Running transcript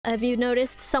Have you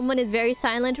noticed someone is very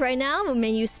silent right now?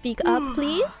 May you speak up,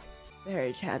 please?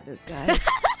 Very Chad, this guy. There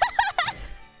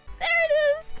it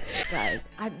is! Guys,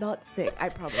 I'm not sick. I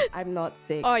promise. I'm not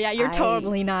sick. Oh yeah, you're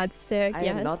totally not sick. I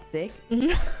am not sick.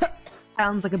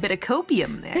 Sounds like a bit of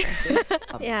copium there.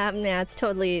 Yeah, it's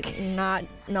totally not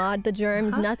the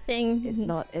germs, nothing. It's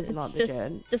not the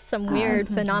germs. Just some weird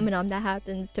phenomenon that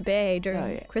happens to Bae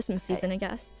during Christmas season, I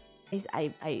guess.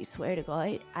 I swear to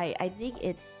God, I think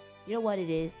it's, you know what it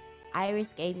is?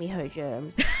 IRyS gave me her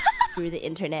germs through the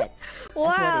internet.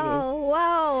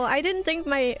 Wow! I didn't think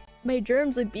my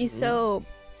germs would be so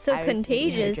IRyS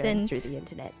contagious and through the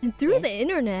internet. And through the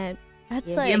internet. That's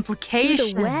like the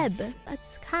implications. Through the web.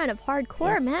 That's kind of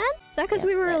hardcore, man. Is that because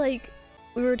we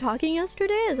were talking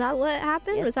yesterday? Is that what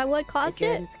happened? Was that what caused the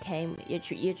germs came.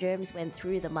 Your germs went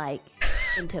through the mic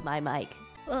into my mic.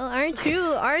 Well, aren't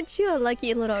you a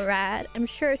lucky little rat? I'm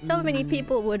sure so many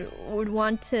people would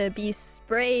want to be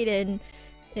sprayed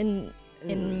in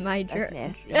my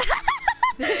germs.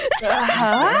 That's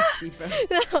nasty, bro.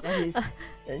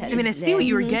 I mean, I see what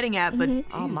you were getting at, but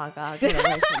oh my God, get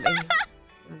away from me.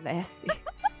 Nasty.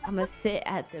 I'm gonna sit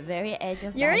at the very edge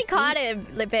of. You already caught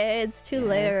it, Lippe. It's too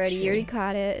late already. You already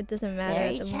caught it. It doesn't matter.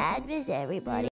 Very Chad with everybody.